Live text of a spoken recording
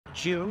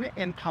June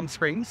in Palm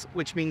Springs,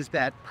 which means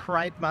that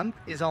Pride Month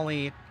is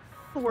only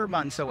 4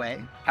 months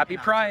away. Happy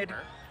Pride.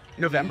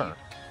 November.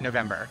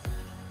 November.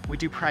 We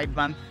do Pride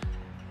Month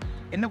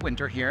in the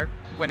winter here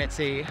when it's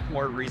a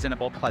more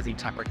reasonable, pleasant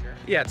temperature.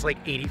 Yeah, it's like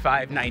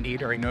 85, 90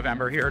 during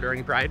November here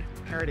during Pride.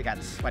 I already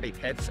got sweaty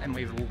pits and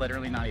we've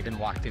literally not even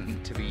walked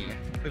into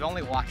we've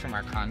only walked from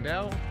our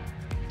condo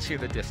to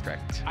the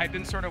district. I've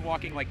been sort of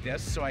walking like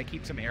this so I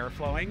keep some air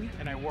flowing,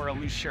 and I wore a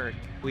loose shirt.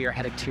 We are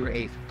headed to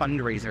a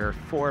fundraiser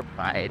for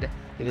Pride.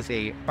 It is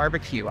a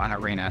barbecue on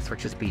Arenas,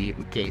 which is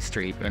Big Gay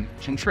Street and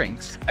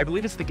drinks. I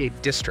believe it's the gay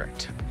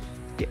district.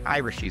 The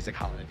Irish use to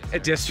call it A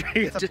district.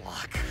 It's a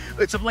block.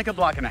 It's like a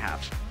block and a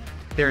half.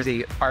 There's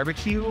a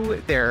barbecue.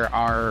 There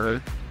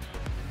are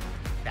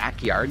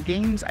backyard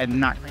games. I'm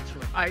not quite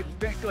sure. I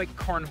think like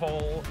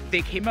cornhole.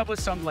 They came up with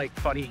some like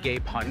funny gay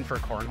pun for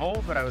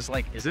cornhole, but I was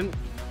like, isn't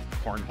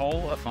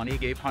cornhole a funny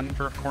gay pun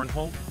for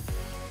cornhole?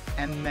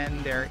 And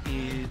then there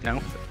is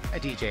a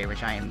DJ,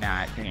 which I am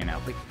not, we can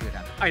do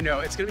that. I know,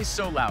 it's gonna be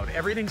so loud.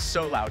 Everything's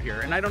so loud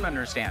here, and I don't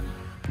understand.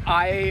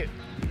 I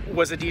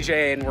was a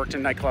DJ and worked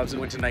in nightclubs and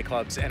went to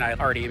nightclubs, and I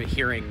already am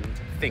hearing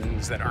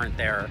things that aren't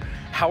there.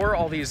 How are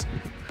all these,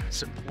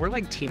 so we're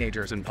like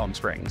teenagers in Palm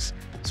Springs.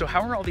 So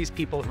how are all these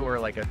people who are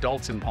like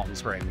adults in Palm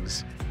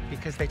Springs?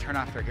 Because they turn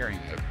off their hearing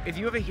aid. If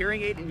you have a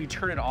hearing aid and you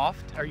turn it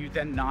off, are you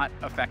then not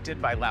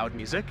affected by loud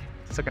music?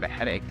 Still got a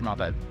headache from all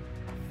the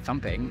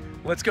thumping.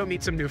 Let's go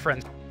meet some new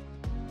friends.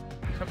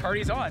 The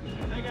party's on.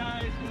 Hey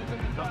guys,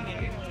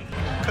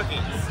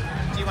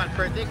 cookies. Do you want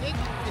birthday cake?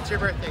 It's your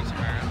birthday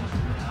tomorrow.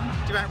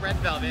 Do you want red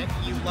velvet?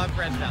 You love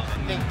red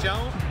velvet. They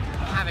don't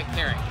have a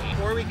carrot cake.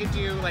 Or we could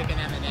do like an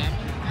M&M.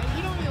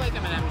 You don't really like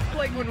M&Ms.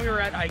 Like when we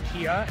were at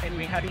IKEA and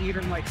we hadn't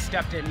even like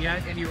stepped in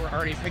yet and you were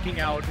already picking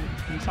out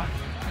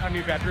a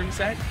new bedroom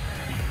set.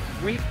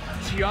 We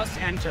just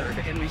entered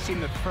and we've seen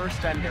the first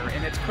vendor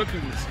and it's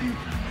cookies.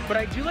 But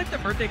I do like the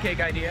birthday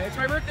cake idea. It's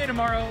my birthday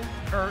tomorrow,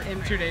 or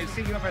in 2 days.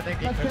 Speaking of birthday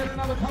cake, Let's get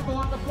another couple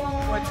on the floor.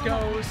 Let's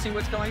go see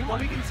what's going on. Well,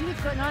 we can see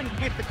what's going on and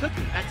get the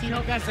cookie. That's,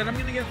 Guys, then I'm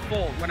gonna get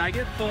full. When I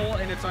get full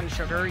and it's on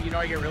sugar,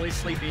 I get really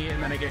sleepy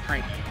and then I get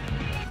cranky.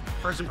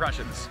 First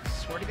impressions.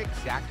 Sort of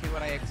exactly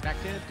what I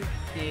expected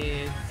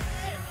is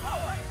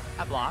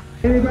a block.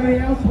 Anybody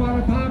else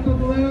want to pop a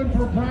balloon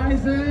for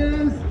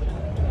prizes?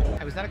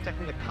 I was not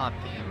expecting the pop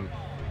game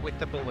with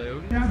the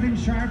balloon. Nothing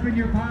sharp in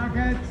your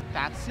pockets.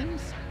 That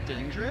seems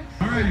dangerous.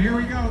 All right, here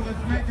we go.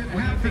 Let's make it What do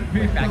you happen, think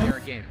with people.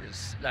 backyard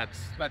games?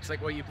 That's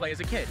like what you play as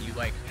a kid. You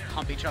like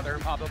hump each other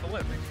and pop a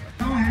balloon.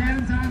 No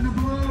hands on the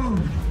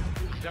balloon.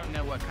 I don't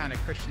know what kind of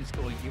Christian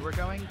school you were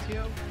going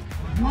to.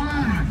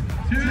 1,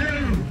 2,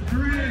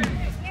 3.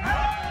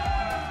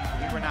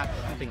 We were not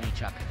humping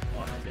each other.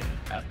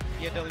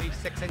 You had to leave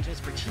 6 inches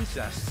for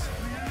Jesus.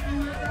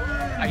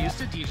 I used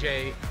to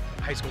DJ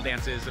high school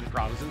dances and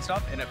proms and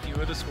stuff, and a few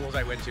of the schools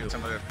I went to,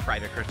 some of the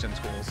private Christian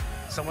schools,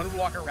 someone would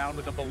walk around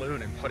with a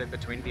balloon and put it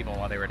between people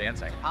while they were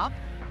dancing. Up?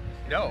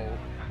 No,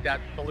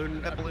 that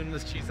balloon. That balloon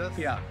was Jesus?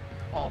 Yeah.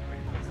 Oh.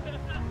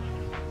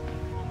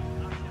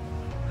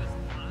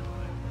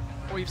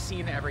 We've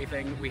seen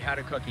everything. We had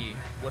a cookie.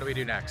 What do we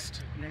do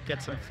next?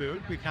 Get some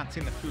food? We've not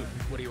seen the food.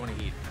 What do you want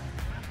to eat?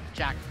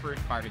 Jackfruit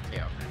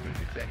barbecue.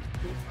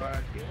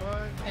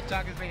 That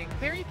dog is waiting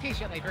very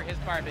patiently for his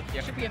barbecue.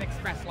 There should be an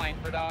express line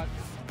for dogs.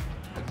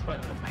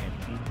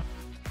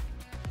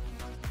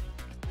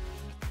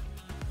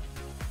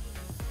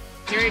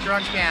 Very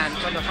drunk man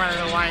from the front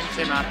of the line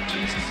came up.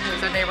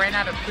 Said they ran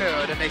out of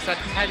food and they said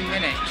 10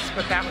 minutes,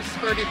 but that was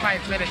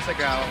 35 minutes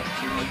ago.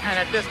 And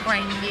at this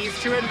point he's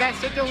too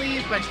invested to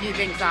leave, but he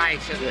thinks I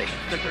should leave.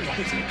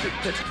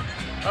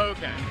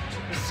 Okay.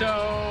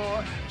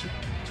 So,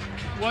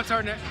 what's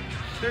our next?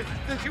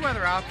 There's 2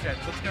 other options.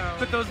 Let's go.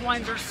 But those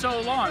lines are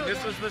so long.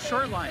 This was the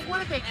short line.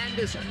 What if they end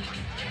as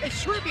it's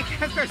short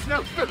because there's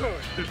no food?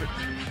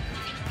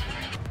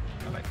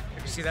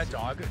 You see that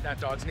dog? That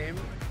dog's name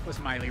was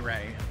Miley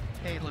Ray.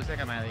 Hey, it looks like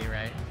a Miley,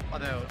 right?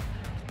 Although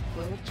a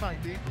little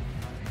chunky.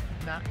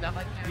 Not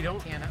like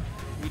Montana.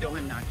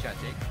 I'm not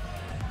judging.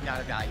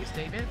 Not a value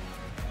statement.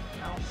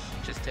 No,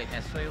 just didn't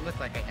necessarily look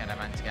like a Hannah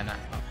Montana.